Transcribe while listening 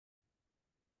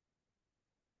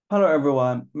Hello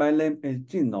everyone, my name is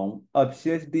Jing, a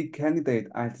PhD candidate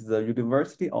at the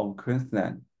University of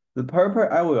Queensland. The paper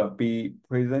I will be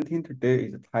presenting today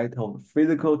is titled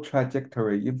Physical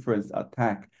Trajectory Inference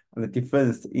Attack and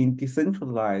Defense in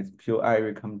Decentralized POI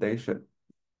Recommendation.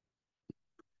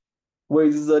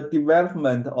 With the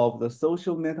development of the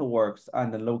social networks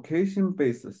and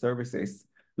location-based services,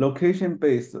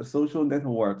 location-based social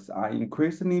networks are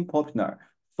increasingly popular.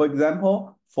 For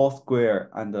example,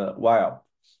 Foursquare and Viet.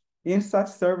 In such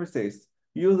services,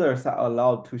 users are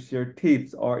allowed to share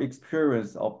tips or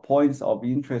experience of points of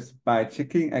interest by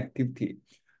checking activity,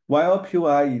 while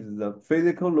POI is the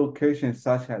physical location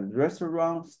such as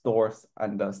restaurants, stores,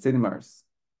 and cinemas.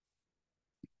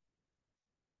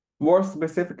 More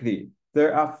specifically,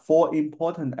 there are four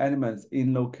important elements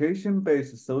in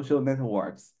location-based social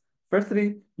networks.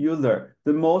 Firstly, user,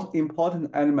 the most important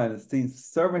element since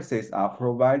services are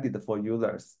provided for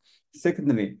users.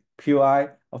 Secondly, POI,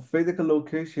 a physical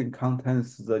location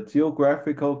contains the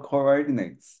geographical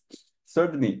coordinates.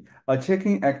 Thirdly, a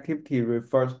checking activity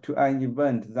refers to an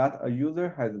event that a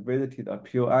user has visited a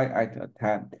POI at a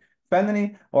time.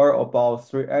 Finally, or about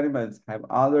three elements have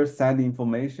other side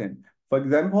information. For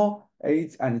example,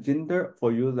 age and gender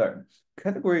for user,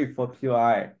 category for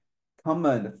POI,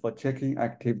 comment for checking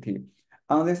activity.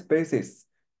 On this basis,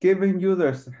 giving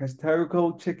users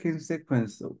historical checking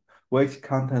sequence which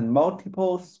contain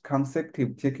multiple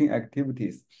consecutive checking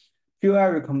activities, POI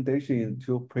recommendation is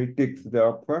to predict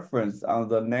their preference on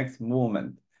the next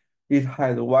movement. It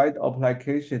has wide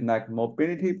application like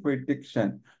mobility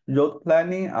prediction, route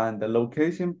planning, and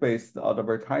location-based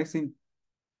advertising.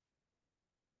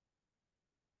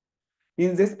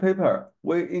 In this paper,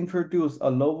 we introduce a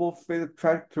novel field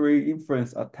trajectory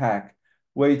inference attack,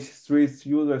 which treats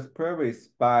users' queries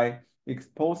by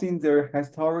exposing their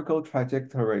historical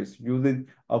trajectories using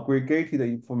aggregated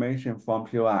information from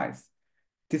POIs.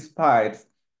 Despite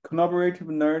collaborative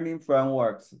learning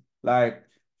frameworks like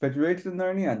federated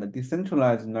learning and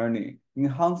decentralized learning,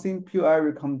 enhancing POI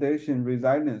recommendation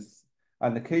resilience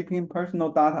and keeping personal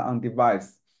data on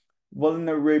device,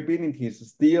 vulnerabilities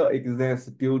still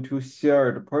exist due to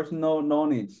shared personal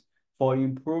knowledge for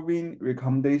improving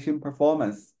recommendation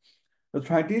performance. The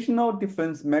traditional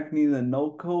defense mechanism,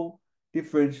 local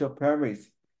differential privacy,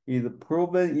 is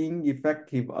proven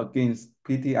ineffective against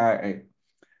PTIA.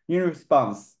 In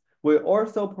response, we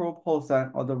also propose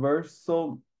an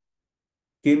adversarial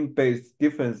game-based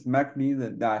defense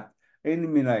mechanism that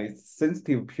eliminates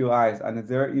sensitive POIs and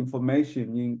their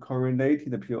information in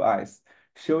correlated POIs,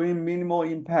 showing minimal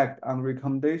impact on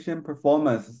recommendation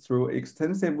performance through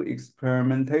extensive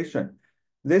experimentation.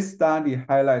 This study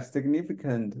highlights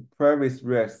significant privacy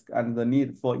risk and the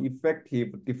need for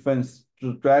effective defense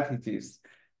strategies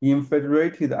in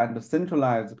federated and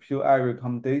centralized POI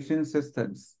recommendation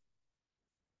systems.